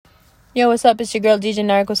Yo, what's up? It's your girl DJ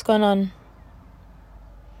Narc. What's going on?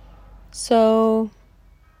 So,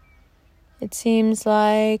 it seems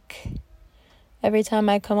like every time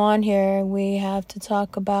I come on here, we have to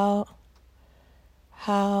talk about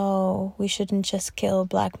how we shouldn't just kill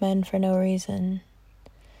black men for no reason.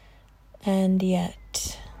 And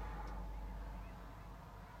yet,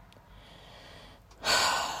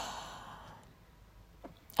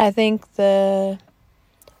 I think the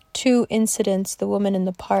two incidents, the woman in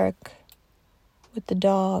the park with the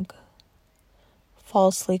dog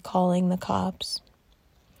falsely calling the cops,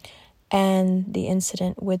 and the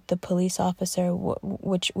incident with the police officer,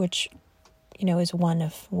 which is one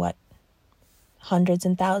of hundreds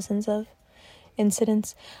and thousands of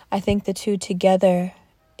incidents. I think the two together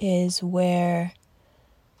is where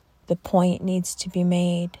the point needs to be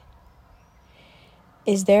made.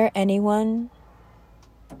 Is there anyone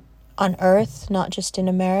on earth, not just in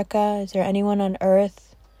America, is there anyone on earth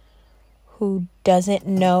who doesn't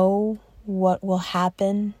know what will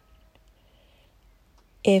happen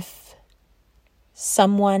if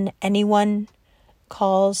anyone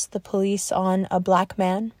calls the police on a black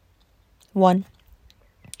man? 1.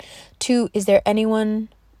 2, is there anyone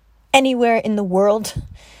anywhere in the world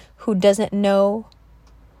who doesn't know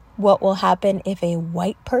what will happen if a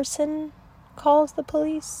white person calls the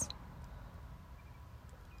police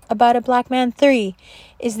about a black man? 3,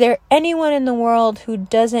 is there anyone in the world who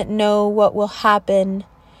doesn't know what will happen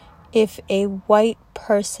if a white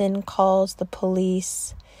person calls the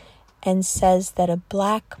police and says that a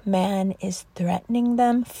black man is threatening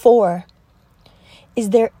them? 4, is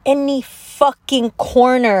there any fucking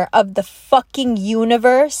corner of the fucking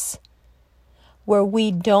universe where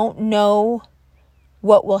we don't know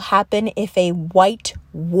what will happen if a white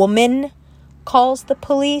woman calls the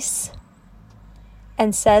police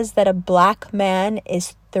and says that a black man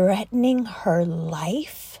is threatening her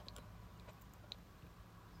life?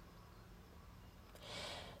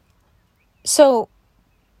 So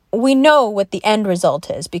we know what the end result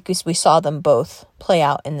is because we saw them both play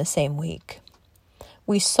out in the same week.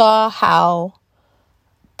 We saw how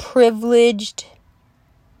privileged,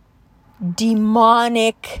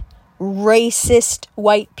 demonic, racist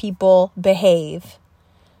white people behave,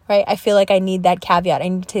 right? I feel like I need that caveat. I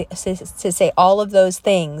need to say all of those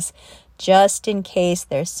things just in case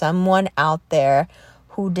there's someone out there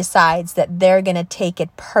who decides that they're going to take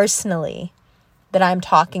it personally that I'm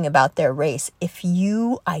talking about their race. If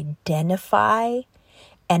you identify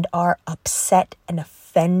and are upset and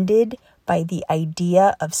offended by the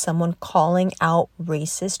idea of someone calling out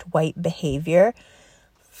racist white behavior,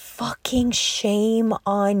 fucking shame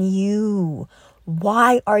on you.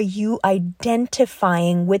 Why are you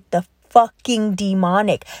identifying with the fucking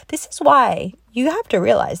demonic? This is why, you have to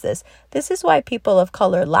realize this. This is why people of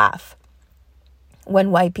color laugh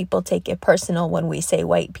when white people take it personal when we say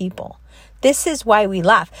white people. This is why we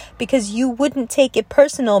laugh, because you wouldn't take it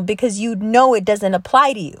personal because you know it doesn't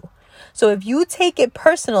apply to you. So if you take it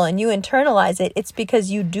personal and you internalize it, it's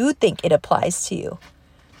because you do think it applies to you,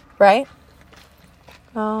 right?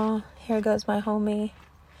 Oh, here goes my homie.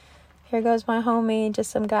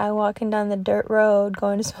 Just some guy walking down the dirt road,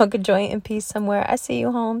 going to smoke a joint in peace somewhere. I see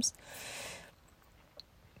you, Holmes.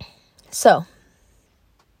 So,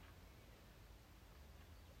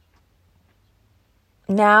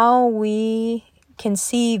 now we can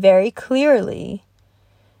see very clearly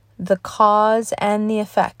the cause and the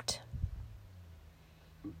effect.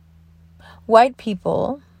 White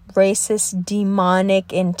people, racist,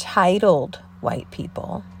 demonic, entitled white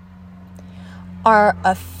people, are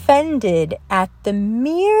offended at the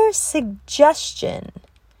mere suggestion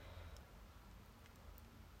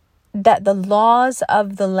that the laws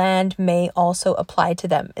of the land may also apply to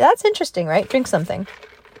them. That's interesting, right? Drink something.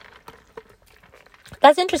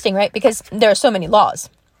 That's interesting, right? Because there are so many laws.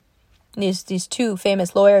 These two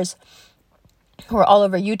famous lawyers who are all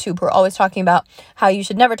over YouTube who are always talking about how you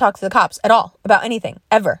should never talk to the cops at all about anything,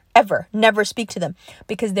 ever, never speak to them,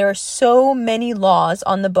 because there are so many laws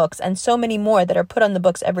on the books and so many more that are put on the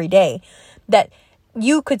books every day that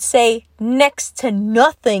you could say next to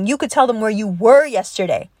nothing. You could tell them where you were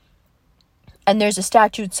yesterday, and there's a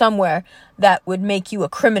statute somewhere that would make you a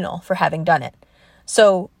criminal for having done it.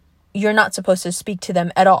 So you're not supposed to speak to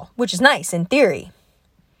them at all, which is nice in theory,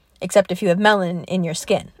 except if you have melanin in your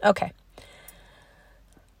skin. Okay.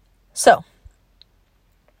 So,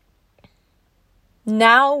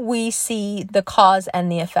 now we see the cause and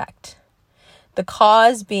the effect. The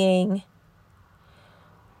cause being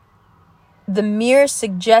the mere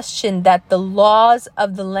suggestion that the laws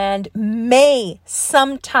of the land may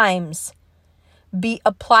sometimes be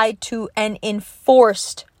applied to and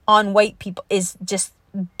enforced on white people is just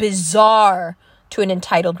bizarre to an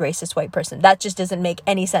entitled racist white person. That just doesn't make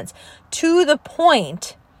any sense. To the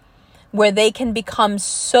point where they can become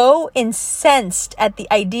so incensed at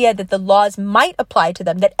the idea that the laws might apply to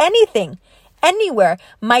them, that anything, anywhere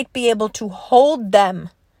might be able to hold them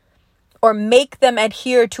or make them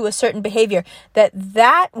adhere to a certain behavior,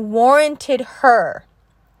 that warranted her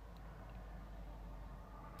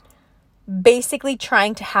basically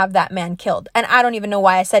trying to have that man killed. And I don't even know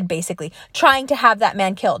why I said basically. Trying to have that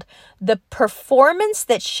man killed. The performance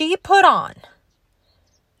that she put on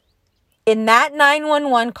in that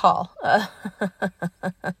 911 call.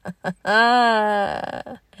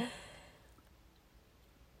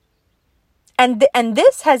 And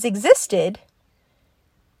this has existed.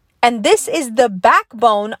 And this is the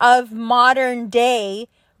backbone of modern day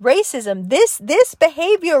racism. This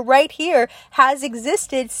behavior right here has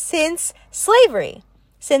existed since slavery,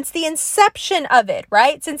 since the inception of it,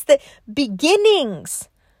 right? Since the beginnings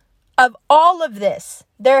of all of this,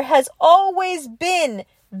 there has always been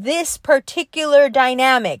this particular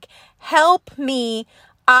dynamic. Help me.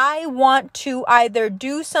 I want to either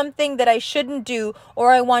do something that I shouldn't do,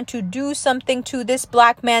 or I want to do something to this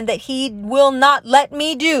black man that he will not let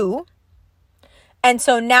me do. And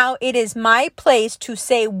so now it is my place to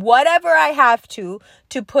say whatever I have to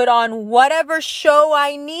put on whatever show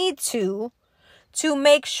I need to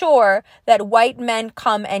make sure that white men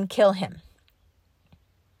come and kill him.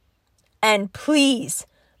 And please,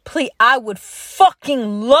 I would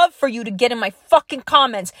fucking love for you to get in my fucking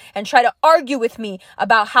comments and try to argue with me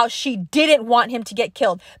about how she didn't want him to get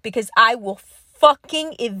killed, because I will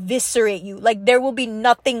fucking eviscerate you. Like, there will be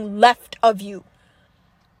nothing left of you.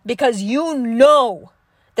 Because you know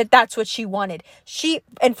that that's what she wanted.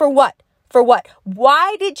 And for what? For what?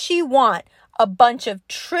 Why did she want a bunch of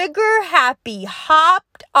trigger happy,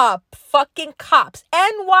 hopped up fucking cops,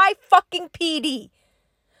 NY fucking PD,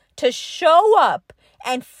 to show up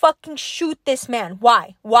and fucking shoot this man?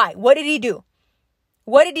 Why? What did he do?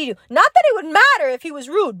 What did he do? Not that it would matter if he was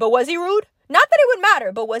rude, but was he rude? Not that it would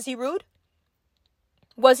matter, but was he rude?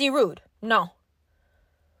 Was he rude? No.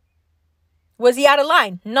 Was he out of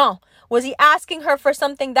line? No. Was he asking her for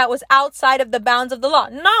something that was outside of the bounds of the law?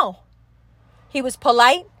 No. He was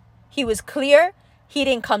polite. He was clear. He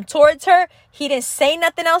didn't come towards her. He didn't say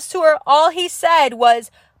nothing else to her. All he said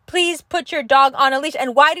was, please put your dog on a leash.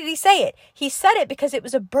 And why did he say it? He said it because it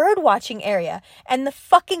was a bird watching area, and the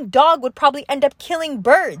fucking dog would probably end up killing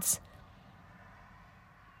birds.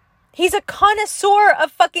 He's a connoisseur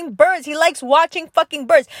of fucking birds. He likes watching fucking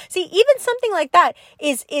birds. See, even something like that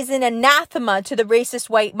is an anathema to the racist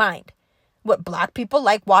white mind. What, black people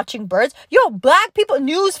like watching birds? Yo, black people,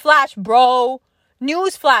 newsflash, bro.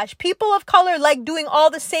 Newsflash. People of color like doing all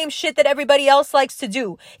the same shit that everybody else likes to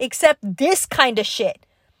do, except this kind of shit.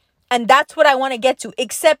 And that's what I want to get to.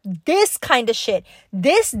 Except this kind of shit.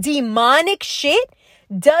 This demonic shit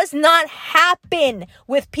does not happen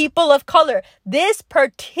with people of color. This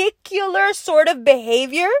particular sort of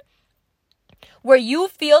behavior where you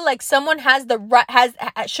feel like someone has the right,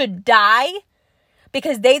 should die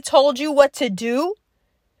because they told you what to do.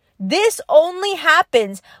 This only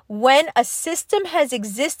happens when a system has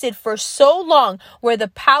existed for so long, where the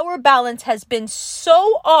power balance has been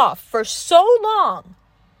so off for so long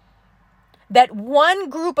that one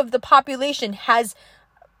group of the population has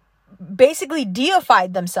basically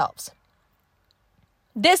deified themselves.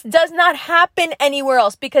 This does not happen anywhere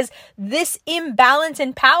else, because this imbalance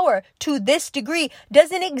in power to this degree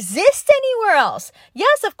doesn't exist anywhere else.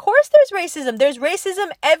 Yes, of course there's racism. There's racism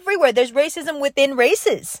everywhere. There's racism within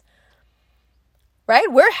races.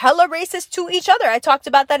 Right? We're hella racist to each other. I talked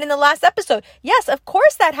about that in the last episode. Yes, of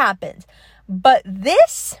course that happens. But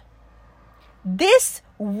this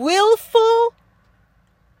willful,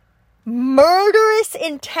 murderous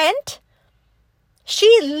intent,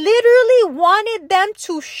 she literally wanted them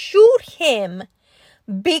to shoot him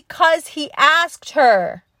because he asked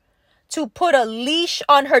her to put a leash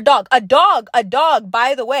on her dog. A dog,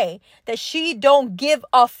 by the way, that she don't give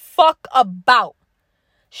a fuck about.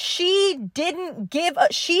 She didn't care.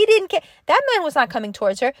 That man was not coming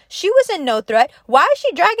towards her. She was in no threat. Why is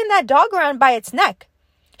she dragging that dog around by its neck?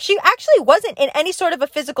 She actually wasn't in any sort of a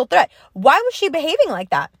physical threat. Why was she behaving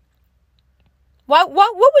like that? Why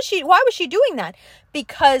was she doing that?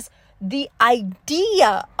 Because the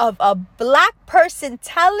idea of a black person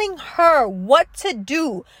telling her what to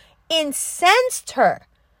do incensed her,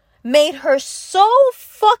 made her so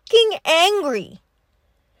fucking angry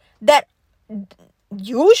that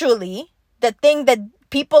usually the thing that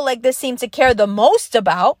people like this seem to care the most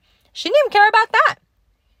about, she didn't even care about that.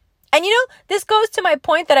 And you know, this goes to my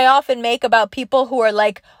point that I often make about people who are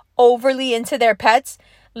like overly into their pets,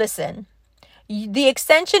 listen, the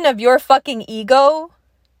extension of your fucking ego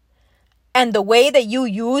and the way that you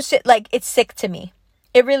use it, like, it's sick to me.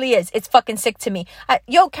 It really is. It's fucking sick to me.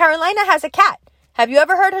 Carolina has a cat. Have you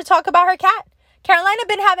ever heard her talk about her cat? Carolina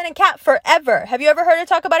been having a cat forever. Have you ever heard her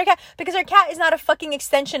talk about her cat? Because her cat is not a fucking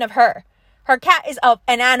extension of her. Her cat is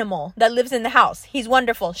an animal that lives in the house. He's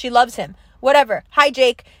wonderful. She loves him. Whatever. Hi,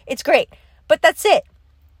 Jake. It's great. But that's it.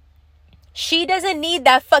 She doesn't need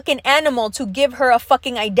that fucking animal to give her a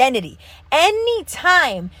fucking identity.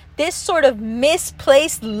 Anytime this sort of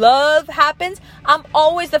misplaced love happens, I'm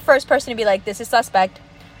always the first person to be like, this is suspect.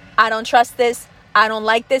 I don't trust this. I don't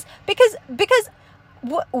like this. Because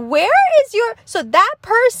where is your... So that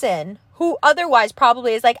person who otherwise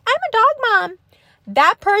probably is like, I'm a dog mom.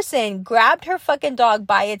 That person grabbed her fucking dog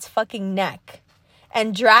by its fucking neck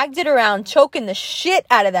and dragged it around, choking the shit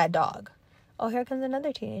out of that dog. Oh, here comes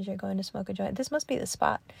another teenager going to smoke a joint. This must be the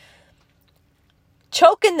spot.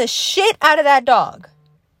 Choking the shit out of that dog.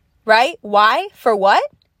 Right? Why? For what?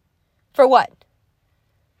 For what?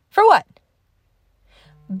 For what?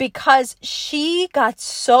 Because she got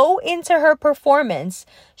so into her performance,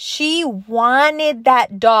 she wanted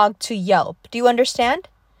that dog to yelp. Do you understand?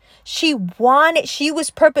 She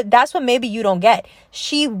was purpose. That's what maybe you don't get.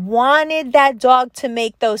 She wanted that dog to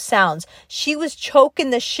make those sounds. She was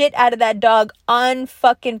choking the shit out of that dog on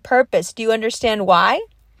fucking purpose. Do you understand why?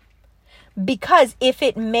 Because if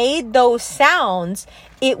it made those sounds,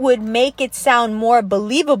 it would make it sound more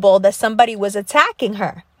believable that somebody was attacking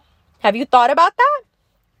her. Have you thought about that?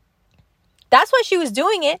 That's why she was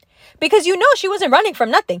doing it. Because she wasn't running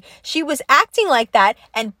from nothing. She was acting like that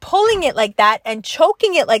and pulling it like that and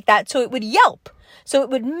choking it like that so it would yelp. So it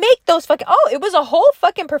would make those it was a whole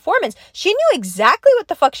fucking performance. She knew exactly what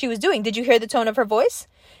the fuck she was doing. Did you hear the tone of her voice?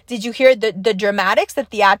 Did you hear the dramatics, the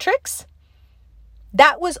theatrics?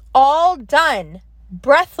 That was all done.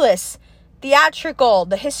 Breathless, theatrical,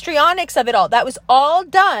 the histrionics of it all. That was all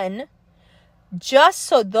done just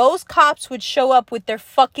so those cops would show up with their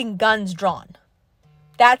fucking guns drawn.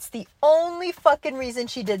 That's the only fucking reason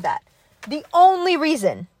she did that. The only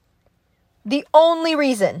reason. The only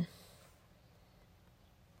reason.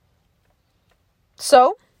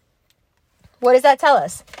 So, what does that tell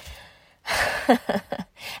us?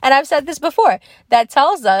 And I've said this before. That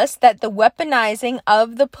tells us that the weaponizing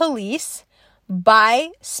of the police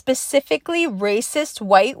by specifically racist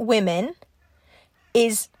white women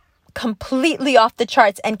is completely off the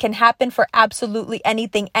charts and can happen for absolutely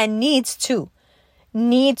anything and needs to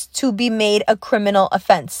be made a criminal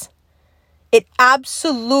offense. It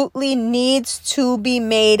absolutely needs to be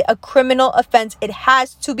made a criminal offense. It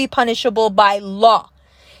has to be punishable by law.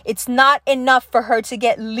 It's not enough for her to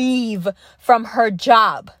get leave from her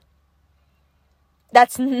job.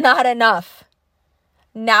 That's not enough.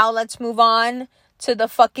 Now let's move on to the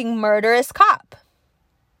fucking murderous cop.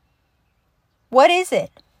 What is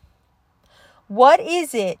it? What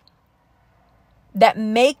is it that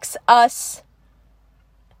makes us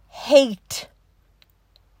hate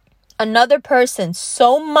another person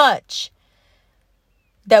so much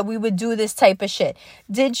that we would do this type of shit?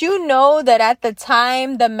 Did you know that at the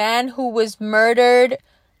time the man who was murdered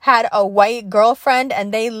had a white girlfriend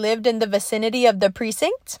and they lived in the vicinity of the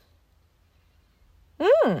precinct?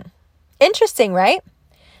 Interesting, right?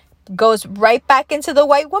 Goes right back into the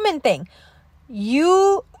white woman thing.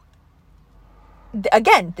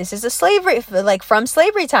 Again, this is a slavery, like from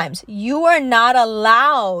slavery times. You are not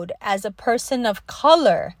allowed as a person of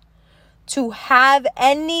color to have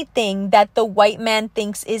anything that the white man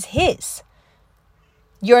thinks is his.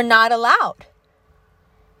 You're not allowed.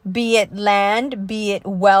 Be it land, be it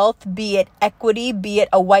wealth, be it equity, be it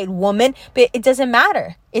a white woman. But it doesn't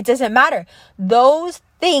matter. It doesn't matter. Those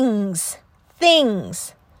things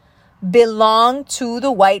belong to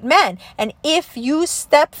the white man. And if you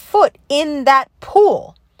step foot in that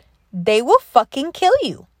pool, they will fucking kill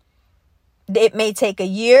you. It may take a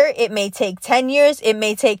year. It may take 10 years. They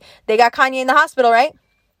got Kanye in the hospital, right?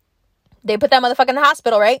 They put that motherfucker in the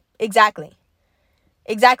hospital, right? Exactly.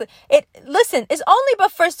 Listen, it's only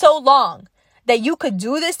but for so long that you could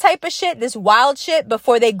do this type of shit, this wild shit,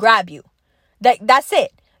 before they grab you. That's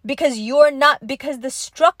it. Because because the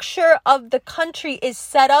structure of the country is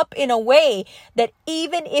set up in a way that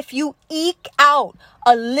even if you eke out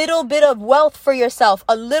a little bit of wealth for yourself,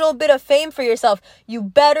 a little bit of fame for yourself, you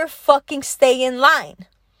better fucking stay in line.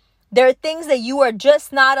 There are things that you are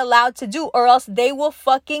just not allowed to do, or else they will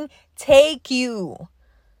fucking take you.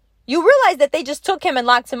 You realize that they just took him and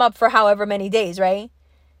locked him up for however many days, right?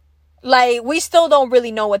 Like, we still don't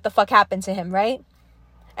really know what the fuck happened to him, right?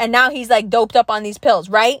 And now he's like doped up on these pills,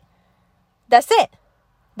 right? That's it.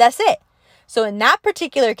 That's it. So in that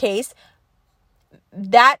particular case,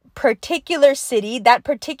 that particular city, that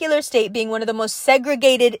particular state being one of the most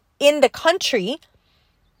segregated in the country,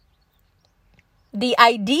 the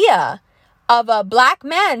idea of a black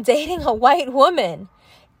man dating a white woman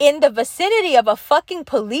in the vicinity of a fucking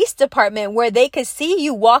police department where they could see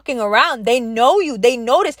you walking around, they know you, they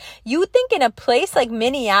notice. You think in a place like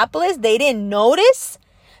Minneapolis, they didn't notice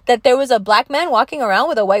that there was a black man walking around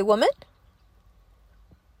with a white woman?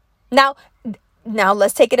 Now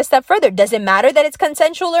let's take it a step further. Does it matter that it's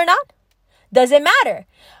consensual or not? Does it matter?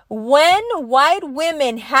 When white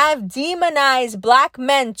women have demonized black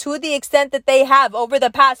men to the extent that they have over the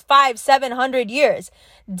past 500-700 years,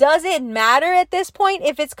 does it matter at this point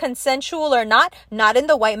if it's consensual or not? Not in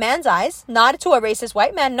the white man's eyes. Not to a racist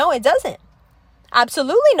white man. No, it doesn't.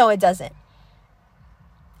 Absolutely no, it doesn't.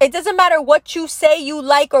 It doesn't matter what you say you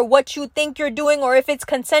like or what you think you're doing or if it's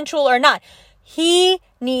consensual or not. He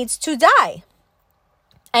needs to die.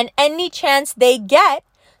 And any chance they get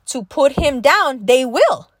to put him down, they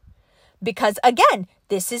will. Because again,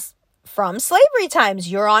 this is from slavery times.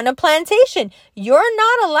 You're on a plantation. You're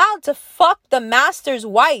not allowed to fuck the master's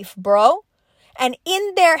wife, bro. And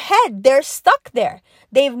in their head, they're stuck there.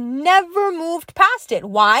 They've never moved past it.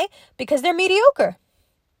 Why? Because they're mediocre.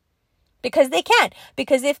 Because they can't.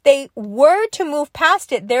 Because if they were to move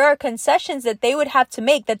past it, there are concessions that they would have to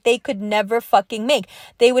make that they could never fucking make.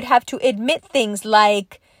 They would have to admit things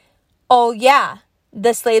like, oh yeah,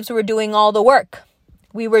 the slaves were doing all the work.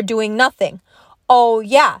 We were doing nothing. Oh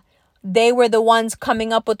yeah, they were the ones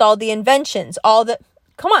coming up with all the inventions,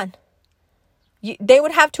 come on. They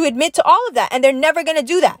would have to admit to all of that, and they're never going to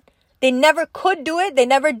do that. They never could do it. They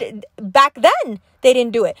never did. Back then, they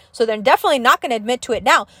didn't do it. So they're definitely not going to admit to it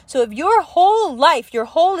now. So if your whole life, your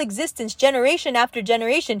whole existence, generation after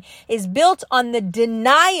generation is built on the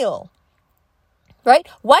denial, right?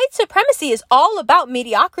 White supremacy is all about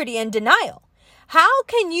mediocrity and denial. How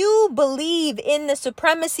can you believe in the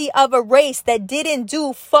supremacy of a race that didn't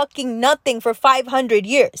do fucking nothing for 500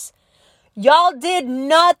 years? Y'all did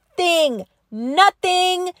nothing,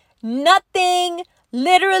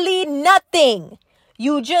 literally nothing.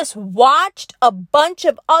 You just watched a bunch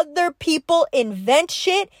of other people invent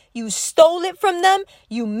shit. You stole it from them.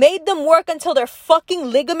 You made them work until their fucking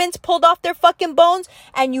ligaments pulled off their fucking bones.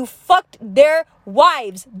 And you fucked their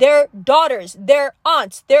wives, their daughters, their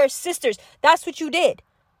aunts, their sisters. That's what you did.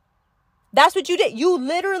 That's what you did. You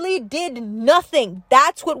literally did nothing.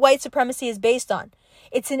 That's what white supremacy is based on.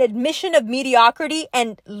 It's an admission of mediocrity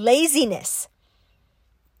and laziness.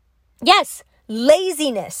 Yes,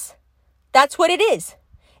 laziness. That's what it is.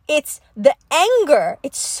 It's the anger.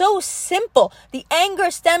 It's so simple. The anger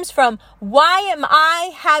stems from, why am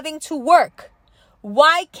I having to work?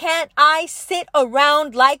 Why can't I sit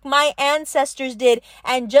around like my ancestors did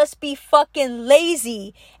and just be fucking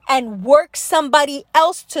lazy and work somebody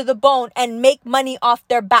else to the bone and make money off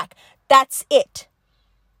their back? That's it.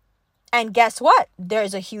 And guess what?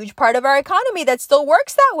 There's a huge part of our economy that still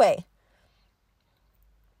works that way.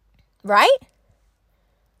 Right?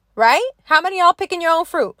 Right? How many of y'all picking your own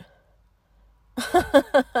fruit?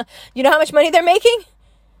 You know how much money they're making?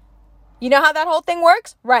 You know how that whole thing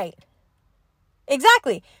works? Right.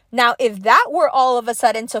 Exactly. Now, if that were all of a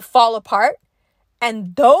sudden to fall apart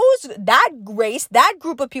and that race, that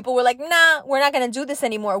group of people were like, nah, we're not going to do this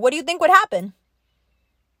anymore, what do you think would happen?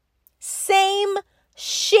 Same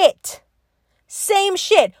shit. Same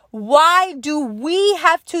shit. Why do we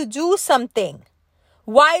have to do something?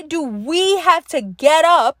 Why do we have to get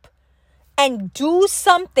up and do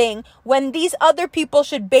something when these other people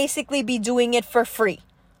should basically be doing it for free?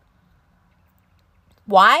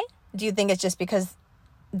 Why? Do you think it's just because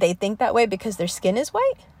they think that way because their skin is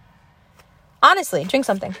white? Honestly, drink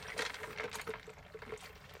something.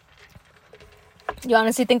 You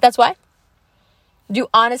honestly think that's why? Do you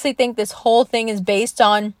honestly think this whole thing is based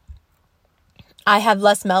on, I have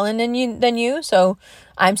less melanin than you, so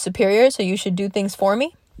I'm superior, so you should do things for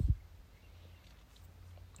me?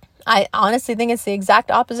 I honestly think it's the exact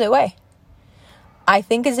opposite way. I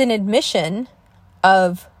think it's an admission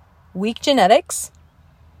of weak genetics,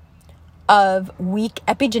 of weak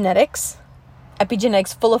epigenetics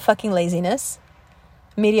full of fucking laziness,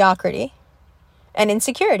 mediocrity, and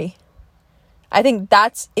insecurity. I think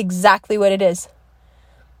that's exactly what it is.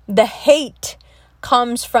 The hate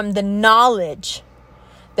comes from the knowledge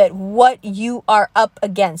that what you are up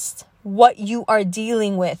against, what you are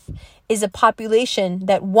dealing with, is a population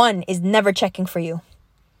that, one, is never checking for you.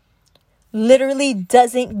 literally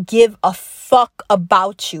doesn't give a fuck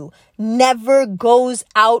about you, never goes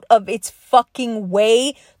out of its fucking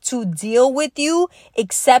way to deal with you,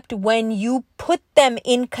 except when you put them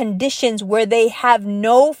in conditions where they have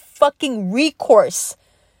no fucking recourse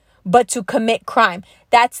but to commit crime.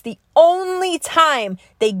 That's the only time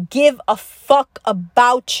they give a fuck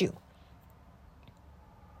about you.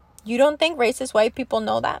 You don't think racist white people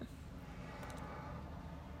know that?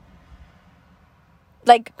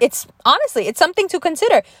 Like, it's honestly, it's something to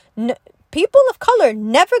consider. People of color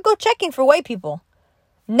never go checking for white people.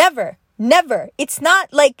 Never. It's not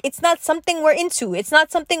something we're into. It's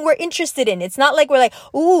not something we're interested in. It's not like we're like,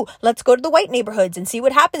 ooh, let's go to the white neighborhoods and see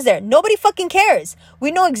what happens there. Nobody fucking cares.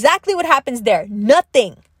 We know exactly what happens there.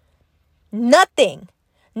 Nothing. Not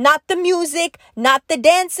the music, not the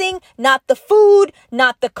dancing, not the food,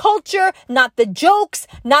 not the culture, not the jokes,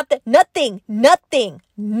 nothing.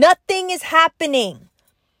 Nothing is happening.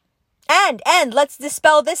 And let's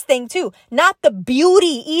dispel this thing too. Not the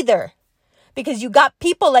beauty either. Because you got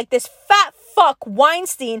people like this fat fuck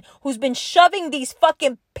Weinstein who's been shoving these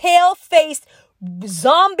fucking pale-faced,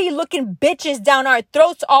 zombie-looking bitches down our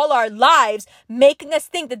throats all our lives, making us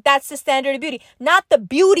think that that's the standard of beauty. Not the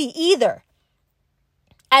beauty either.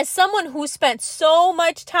 As someone who spent so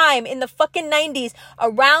much time in the fucking 90s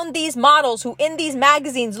around these models who in these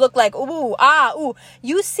magazines look like, ooh,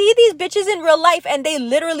 you see these bitches in real life and they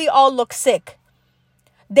literally all look sick.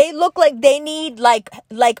 They look like they need like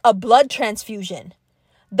a blood transfusion.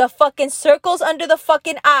 The fucking circles under the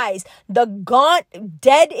fucking eyes, the gaunt,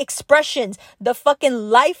 dead expressions, the fucking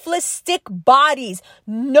lifeless stick bodies.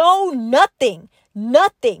 No, nothing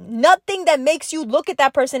that makes you look at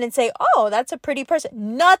that person and say, oh, that's a pretty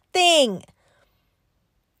person. Nothing.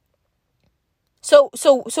 So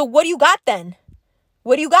what do you got then?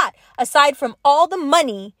 What do you got? Aside from all the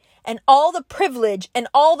money and all the privilege and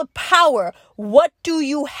all the power, what do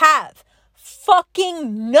you have?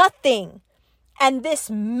 Fucking nothing. And this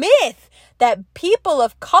myth that people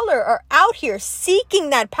of color are out here seeking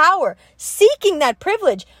that power, seeking that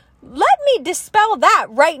privilege, let me dispel that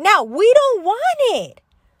right now. We don't want it.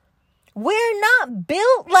 We're not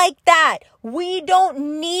built like that. We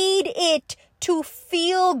don't need it to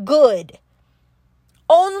feel good.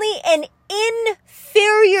 Only an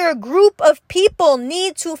inferior group of people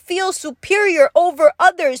need to feel superior over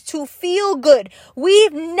others to feel good.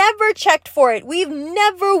 We've never checked for it. We've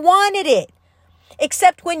never wanted it.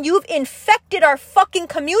 Except when you've infected our fucking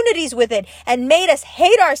communities with it and made us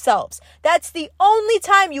hate ourselves. That's the only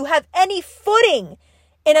time you have any footing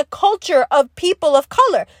in a culture of people of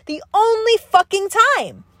color. The only fucking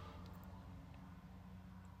time.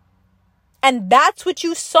 And that's what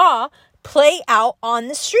you saw play out on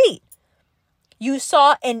the street. You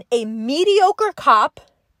saw a mediocre cop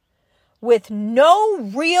with no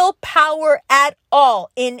real power at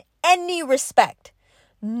all in any respect.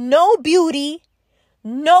 No beauty,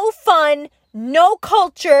 no fun, no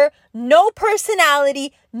culture, no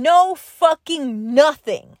personality, no fucking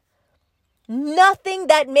nothing. Nothing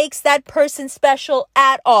that makes that person special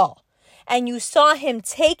at all. And you saw him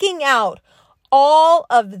taking out all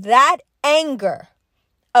of that anger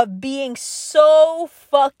of being so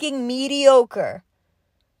fucking mediocre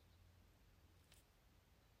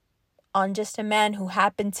on just a man who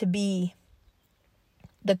happened to be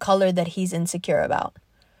the color that he's insecure about.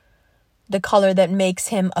 The color that makes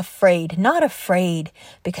him afraid. Not afraid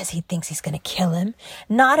because he thinks he's going to kill him.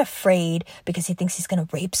 Not afraid because he thinks he's going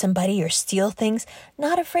to rape somebody or steal things.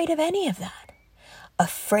 Not afraid of any of that.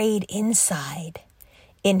 Afraid inside,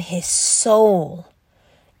 in his soul.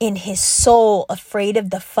 In his soul, afraid of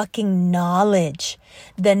the fucking knowledge.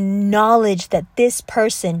 The knowledge that this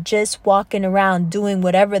person just walking around doing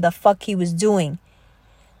whatever the fuck he was doing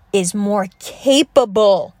is more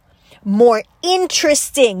capable, more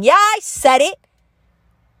interesting. Yeah, I said it.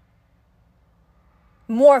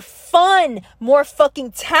 More fun, more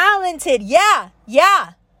fucking talented. Yeah.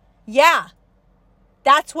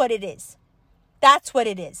 That's what it is.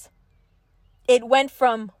 It went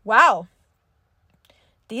from, wow,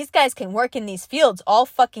 these guys can work in these fields all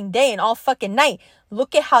fucking day and all fucking night.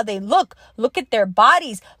 Look at how they look. Look at their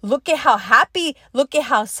bodies. Look at how happy. Look at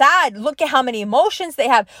how sad. Look at how many emotions they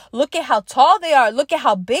have. Look at how tall they are. Look at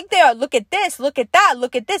how big they are. Look at this. Look at that.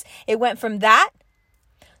 Look at this. It went from that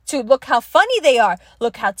to look how funny they are.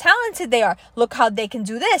 Look how talented they are. Look how they can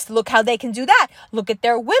do this. Look how they can do that. Look at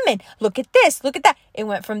their women. Look at this. Look at that. It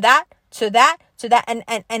went from that to that to that.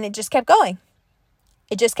 And it just kept going.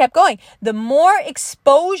 It just kept going. The more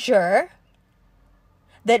exposure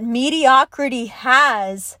that mediocrity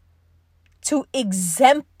has to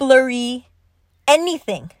exemplary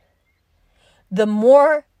anything, the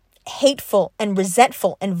more hateful and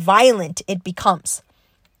resentful and violent it becomes.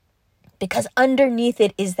 Because underneath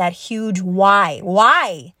it is that huge why.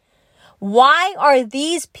 Why? Why are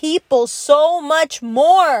these people so much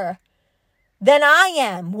more than I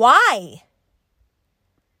am? Why?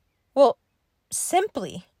 Well,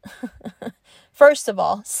 simply, first of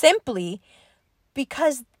all, simply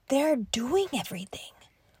because they're doing everything.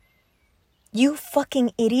 You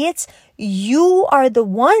fucking idiots, you are the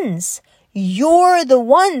ones. You're the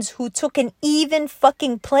ones who took an even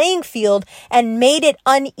fucking playing field and made it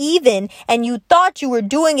uneven, and you thought you were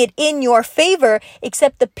doing it in your favor,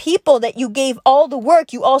 except the people that you gave all the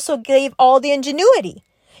work, you also gave all the ingenuity.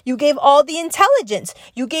 You gave all the intelligence.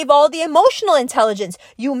 You gave all the emotional intelligence.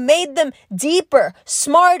 You made them deeper,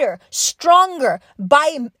 smarter, stronger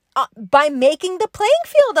by making the playing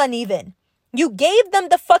field uneven. You gave them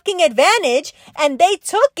the fucking advantage and they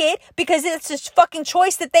took it because it's this fucking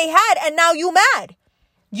choice that they had, and now you mad.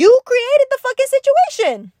 You created the fucking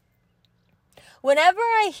situation. Whenever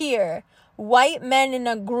I hear white men in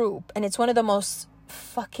a group, and it's one of the most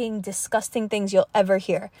fucking disgusting things you'll ever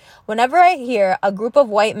hear. Whenever I hear a group of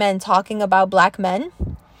white men talking about black men,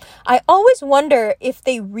 I always wonder if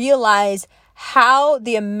they realize how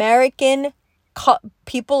the American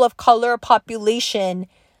people of color population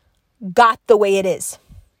got the way it is.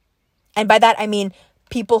 And by that, I mean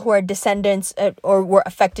people who are descendants or were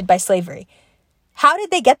affected by slavery. How did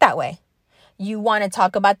they get that way? You want to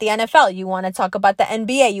talk about the NFL. You want to talk about the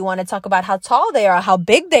NBA. You want to talk about how tall they are, how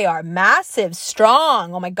big they are, massive,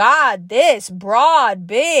 strong. Oh my God, this, broad,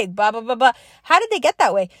 big, blah, blah, blah, blah. How did they get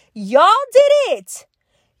that way? Y'all did it.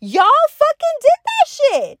 Y'all fucking did that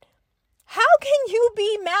shit. How can you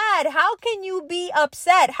be mad? How can you be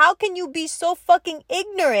upset? How can you be so fucking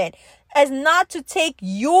ignorant as not to take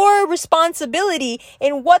your responsibility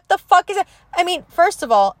in what the fuck is that? I mean, first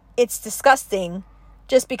of all, it's disgusting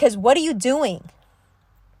just because what are you doing?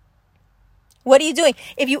 What are you doing?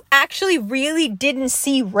 If you actually really didn't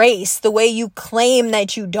see race the way you claim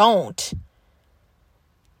that you don't,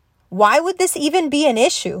 why would this even be an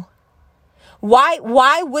issue?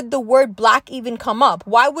 Why would the word black even come up?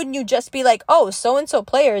 Why wouldn't you just be like, oh, so-and-so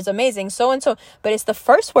player is amazing, so-and-so. But it's the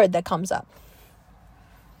first word that comes up.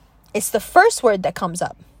 It's the first word that comes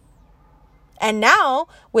up. And now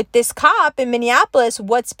with this cop in Minneapolis,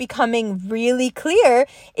 what's becoming really clear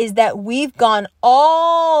is that we've gone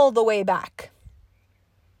all the way back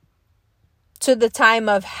to the time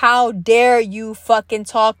of how dare you fucking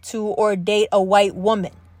talk to or date a white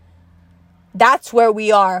woman. That's where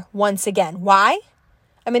we are once again. Why?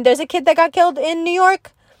 I mean, there's a kid that got killed in New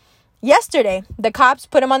York yesterday. The cops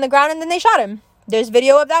put him on the ground and then they shot him. There's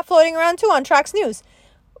video of that floating around too on Trax News.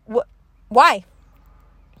 Why?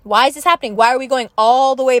 Why is this happening? Why are we going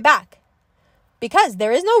all the way back? Because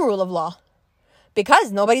there is no rule of law.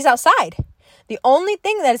 Because nobody's outside. The only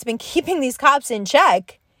thing that has been keeping these cops in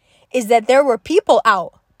check is that there were people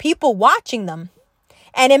out, people watching them.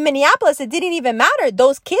 And in Minneapolis, it didn't even matter.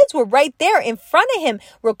 Those kids were right there in front of him,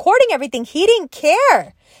 recording everything. He didn't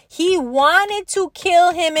care. He wanted to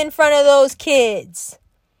kill him in front of those kids.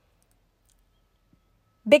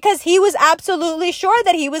 Because he was absolutely sure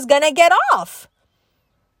that he was going to get off.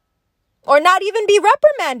 Or not even be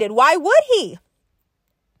reprimanded. Why would he?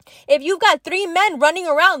 If you've got 3 men running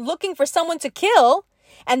around looking for someone to kill,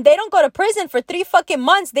 and they don't go to prison for 3 fucking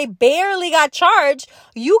months, they barely got charged,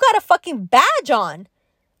 you got a fucking badge on.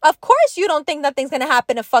 Of course you don't think nothing's going to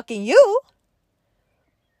happen to fucking you.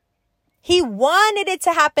 He wanted it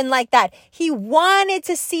to happen like that. He wanted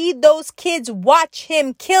to see those kids watch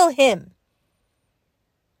him kill him.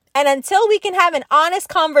 And until we can have an honest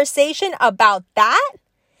conversation about that,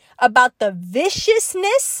 about the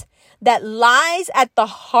viciousness that lies at the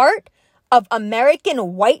heart of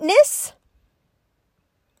American whiteness,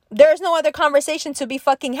 there's no other conversation to be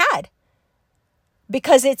fucking had.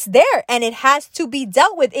 Because it's there and it has to be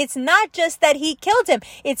dealt with. It's not just that he killed him.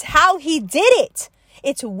 It's how he did it.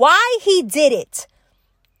 It's why he did it.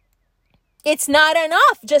 It's not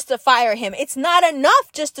enough just to fire him. It's not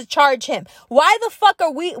enough just to charge him. Why the fuck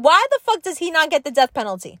does he not get the death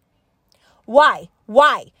penalty? Why?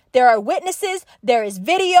 There are witnesses. There is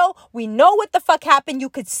video. We know what the fuck happened. You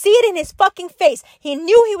could see it in his fucking face. He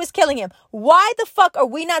knew he was killing him. Why the fuck are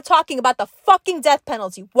we not talking about the fucking death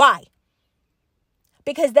penalty? Why?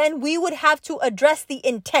 Because then we would have to address the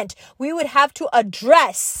intent. We would have to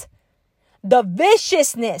address the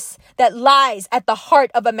viciousness that lies at the heart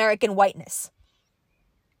of American whiteness.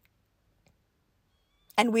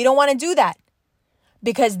 And we don't want to do that.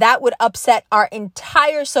 Because that would upset our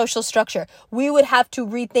entire social structure. We would have to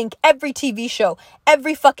rethink every TV show,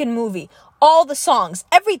 every fucking movie, all the songs,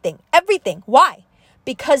 everything. Why?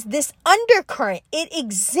 because this undercurrent, it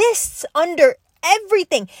exists under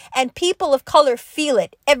everything, and people of color feel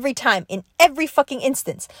it every time, in every fucking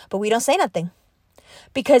instance, but we don't say nothing.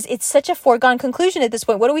 Because it's such a foregone conclusion at this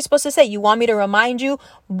point. What are we supposed to say? You want me to remind you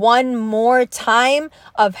one more time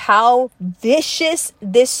of how vicious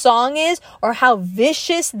this song is, or how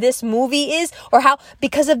vicious this movie is, or how,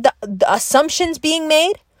 because of the assumptions being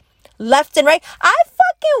made left and right? I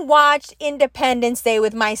fucking watched Independence Day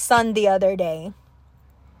with my son the other day.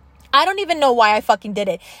 I don't even know why I fucking did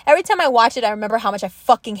it. Every time I watch it, I remember how much I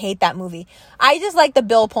fucking hate that movie. I just like the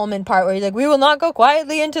Bill Pullman part where he's like, "We will not go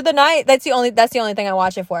quietly into the night." That's the only thing I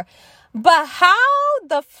watch it for. But how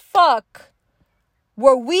the fuck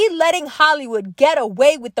were we letting Hollywood get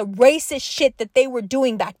away with the racist shit that they were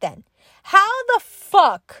doing back then? How the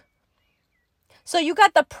fuck? So you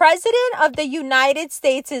got the president of the United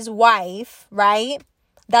States' wife, right?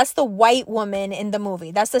 That's the white woman in the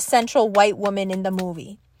movie. That's the central white woman in the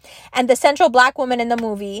movie. And the central black woman in the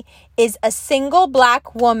movie is a single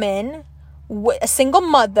black woman, a single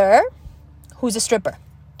mother who's a stripper.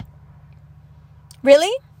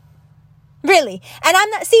 Really? Really? And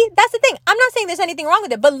that's the thing. I'm not saying there's anything wrong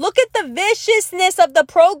with it, but look at the viciousness of the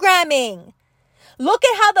programming. Look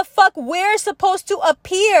at how the fuck we're supposed to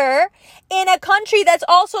appear in a country that's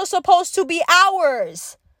also supposed to be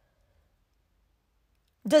ours.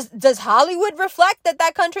 Does Hollywood reflect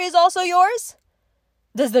that country is also yours?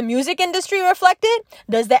 Does the music industry reflect it?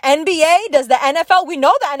 Does the NBA? Does the NFL? We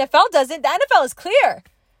know the NFL doesn't. The NFL is clear.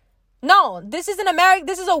 No, this is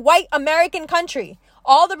this is a white American country.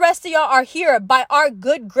 All the rest of y'all are here by our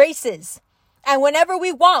good graces. And whenever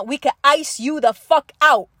we want, we can ice you the fuck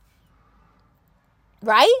out.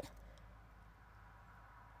 Right?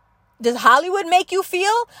 Does Hollywood make you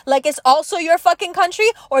feel like it's also your fucking country?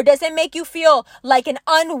 Or does it make you feel like an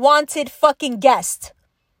unwanted fucking guest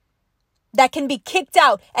that can be kicked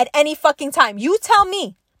out at any fucking time? You tell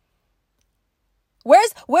me.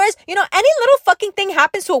 Where's, any little fucking thing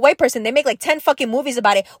happens to a white person, they make like 10 fucking movies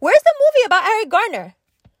about it. Where's the movie about Eric Garner?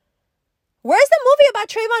 Where's the movie about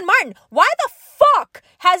Trayvon Martin? Why the fuck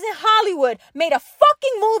hasn't Hollywood made a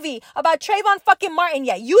fucking movie about Trayvon fucking Martin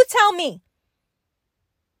yet? You tell me.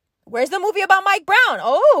 Where's the movie about Mike Brown?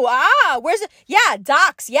 Yeah,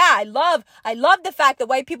 docs. Yeah, I love the fact that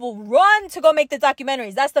white people run to go make the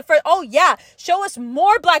documentaries. That's the first. Oh yeah, show us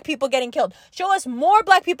more black people getting killed. Show us more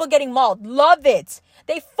black people getting mauled. Love it.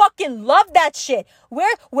 They fucking love that shit.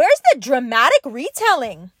 Where's the dramatic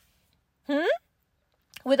retelling?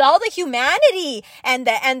 With all the humanity and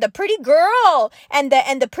the pretty girl and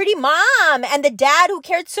the pretty mom and the dad who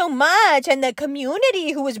cared so much and the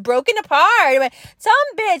community who was broken apart. Some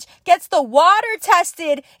bitch gets the water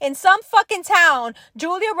tested in some fucking town.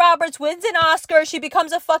 Julia Roberts wins an Oscar. She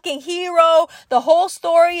becomes a fucking hero. The whole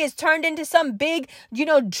story is turned into some big,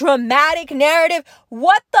 dramatic narrative.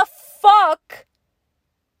 What the fuck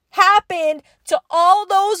happened to all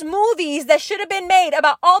those movies that should have been made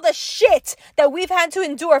about all the shit that we've had to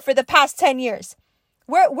endure for the past 10 years?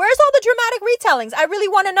 Where's all the dramatic retellings? I really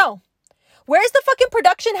want to know. Where's the fucking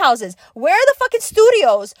production houses? Where are the fucking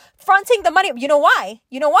studios fronting the money? You know why?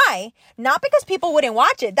 Not because people wouldn't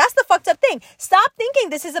watch it. That's the fucked up thing. Stop thinking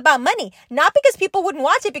this is about money. Not because people wouldn't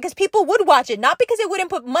watch it, because people would watch it. Not because it wouldn't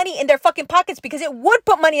put money in their fucking pockets, because it would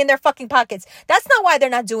put money in their fucking pockets. That's not why they're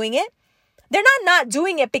not doing it. They're not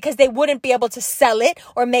doing it because they wouldn't be able to sell it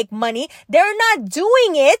or make money. They're not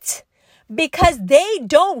doing it because they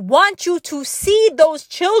don't want you to see those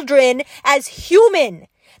children as human.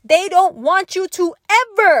 They don't want you to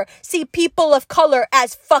ever see people of color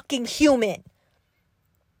as fucking human.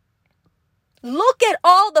 Look at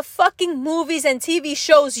all the fucking movies and TV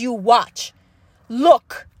shows you watch.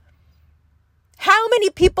 Look. How many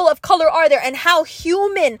people of color are there and how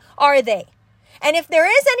human are they? And if there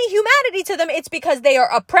is any humanity to them, it's because they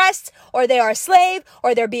are oppressed, or they are a slave,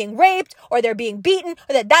 or they're being raped, or they're being beaten.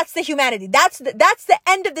 Or that's the humanity. That's the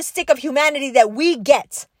end of the stick of humanity that we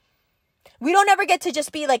get. We don't ever get to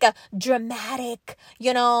just be like a dramatic,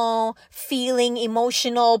 feeling,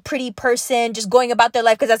 emotional, pretty person just going about their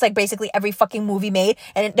life, because that's like basically every fucking movie made,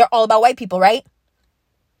 and they're all about white people, right?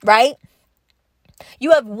 Right?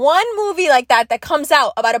 You have one movie like that comes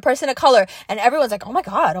out about a person of color, and everyone's like, oh my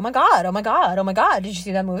God, oh my God, oh my God, oh my God. Did you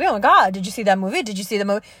see that movie? Oh my God. Did you see that movie? Did you see the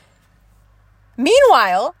movie?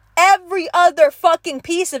 Meanwhile, every other fucking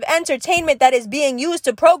piece of entertainment that is being used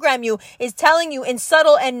to program you is telling you in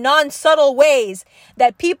subtle and non-subtle ways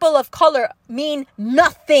that people of color mean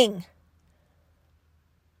nothing.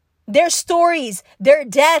 Their stories, their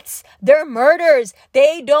deaths, their murders,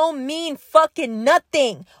 they don't mean fucking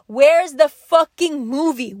nothing. Where's the fucking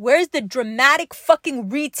movie? Where's the dramatic fucking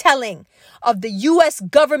retelling of the US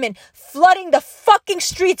government flooding the fucking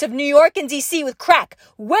streets of New York and DC with crack?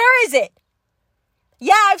 Where is it?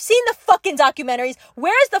 Yeah, I've seen the fucking documentaries.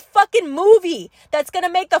 Where's the fucking movie that's gonna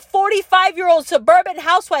make the 45-year-old suburban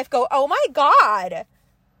housewife go, oh my God?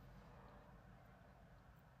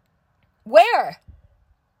 Where?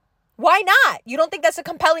 Why not? You don't think that's a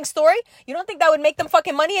compelling story? You don't think that would make them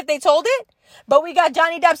fucking money if they told it? But we got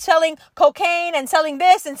Johnny Depp selling cocaine and selling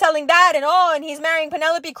this and selling that and he's marrying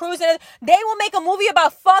Penelope Cruz and they will make a movie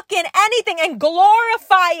about fucking anything and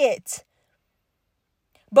glorify it.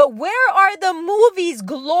 But where are the movies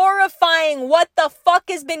glorifying what the fuck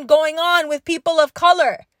has been going on with people of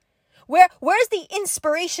color? Where's the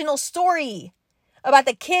inspirational story about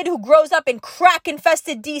the kid who grows up in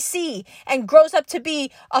crack-infested DC and grows up to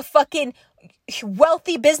be a fucking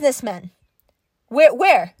wealthy businessman?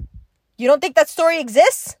 Where? You don't think that story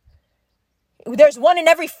exists? There's one in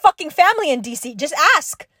every fucking family in DC. Just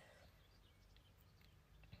ask.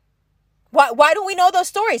 Why don't we know those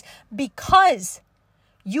stories? Because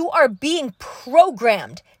you are being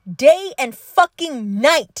programmed day and fucking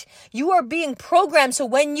night. You are being programmed so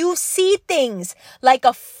when you see things like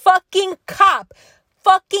a fucking cop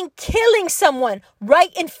fucking killing someone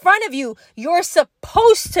right in front of you, you're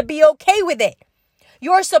supposed to be okay with it.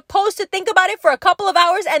 You're supposed to think about it for a couple of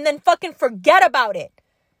hours and then fucking forget about it.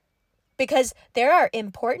 Because there are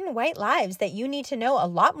important white lives that you need to know a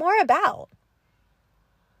lot more about.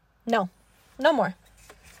 No more.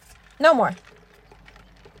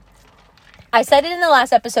 I said it in the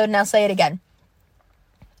last episode and I'll say it again.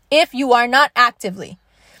 If you are not actively,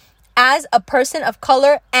 as a person of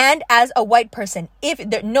color and as a white person, if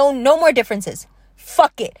there no more differences,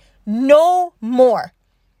 fuck it, no more.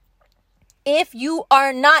 If you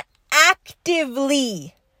are not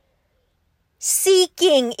actively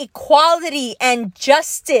seeking equality and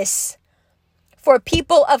justice for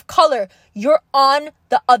people of color, you're on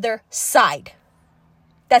the other side.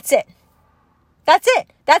 That's it.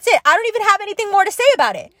 I don't even have anything more to say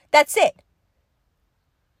about it. That's it.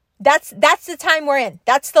 That's the time we're in.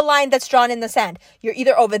 That's the line that's drawn in the sand. You're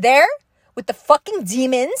either over there with the fucking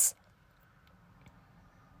demons,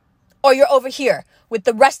 or you're over here with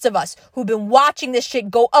the rest of us who've been watching this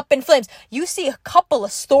shit go up in flames. You see a couple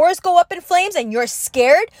of stores go up in flames and you're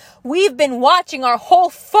scared? We've been watching our whole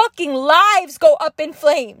fucking lives go up in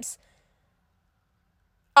flames.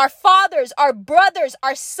 Our fathers, our brothers,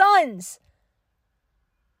 our sons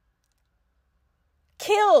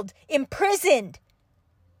killed, imprisoned.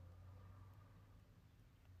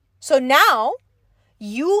 So now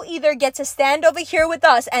you either get to stand over here with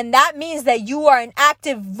us, and that means that you are an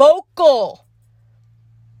active vocal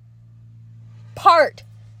part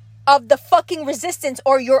of the fucking resistance,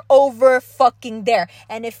 or you're over fucking there.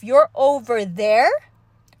 And if you're over there,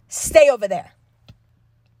 stay over there.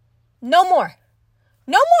 No more.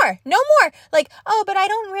 Like, oh, but I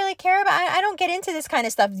don't really care about, I don't get into this kind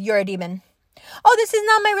of stuff. You're a demon. Oh, this is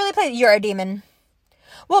not my really place. You're a demon.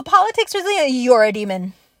 Well, politics is really, you're a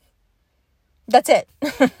demon. That's it.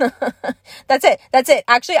 That's it.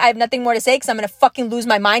 Actually, I have nothing more to say because I'm going to fucking lose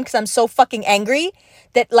my mind because I'm so fucking angry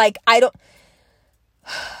that, like, I don't.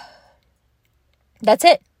 That's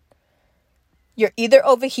it. You're either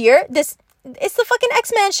over here. It's the fucking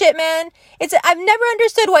X-Men shit, man. I've never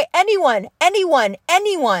understood why anyone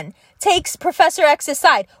takes Professor X's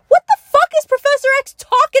side. What the fuck is Professor X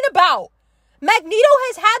talking about? Magneto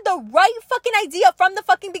has had the right fucking idea from the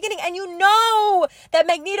fucking beginning. And you know that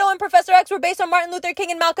Magneto and Professor X were based on Martin Luther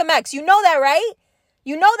King and Malcolm X. You know that, right?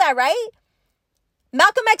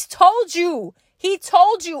 Malcolm X told you. He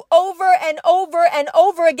told you over and over and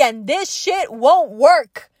over again, this shit won't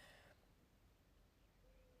work.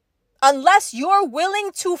 Unless you're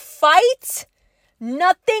willing to fight,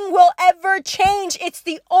 nothing will ever change. It's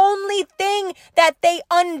the only thing that they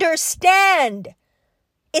understand.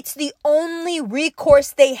 It's the only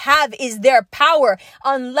recourse they have is their power.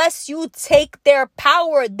 Unless you take their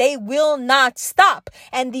power, they will not stop.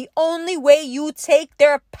 And the only way you take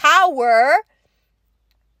their power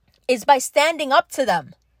is by standing up to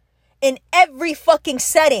them in every fucking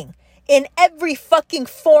setting, in every fucking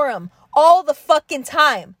forum, all the fucking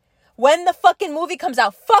time. When the fucking movie comes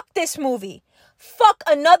out, fuck this movie. Fuck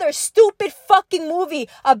another stupid fucking movie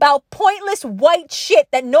about pointless white shit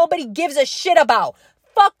that nobody gives a shit about.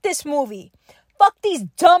 Fuck this movie. Fuck these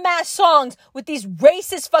dumbass songs with these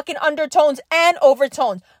racist fucking undertones and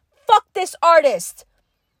overtones. Fuck this artist.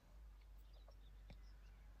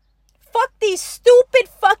 Fuck these stupid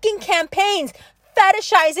fucking campaigns.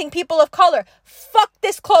 fetishizing people of color. Fuck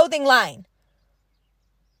this clothing line.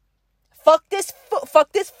 Fuck this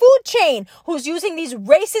food chain who's using these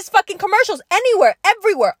racist fucking commercials anywhere,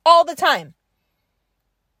 everywhere, all the time.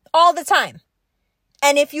 All the time.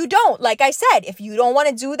 And if you don't, like I said, if you don't want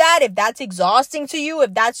to do that, if that's exhausting to you,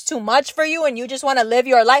 if that's too much for you and you just want to live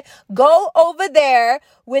your life, go over there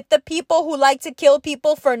with the people who like to kill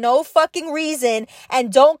people for no fucking reason,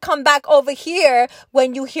 and don't come back over here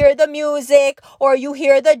when you hear the music or you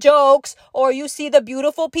hear the jokes or you see the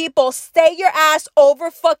beautiful people. Stay your ass over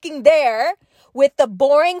fucking there with the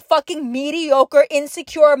boring, fucking mediocre,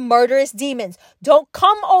 insecure, murderous demons. Don't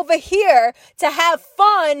come over here to have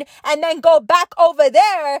fun and then go back over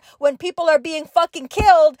there when people are being fucking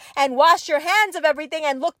killed and wash your hands of everything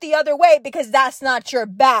and look the other way because that's not your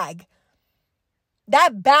bag.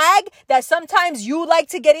 That bag that sometimes you like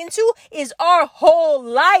to get into is our whole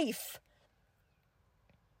life.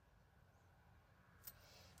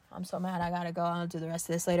 I'm so mad. I gotta go. I'll do the rest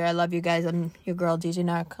of this later. I love you guys. I'm your girl, DJ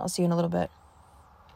Narc. I'll see you in a little bit.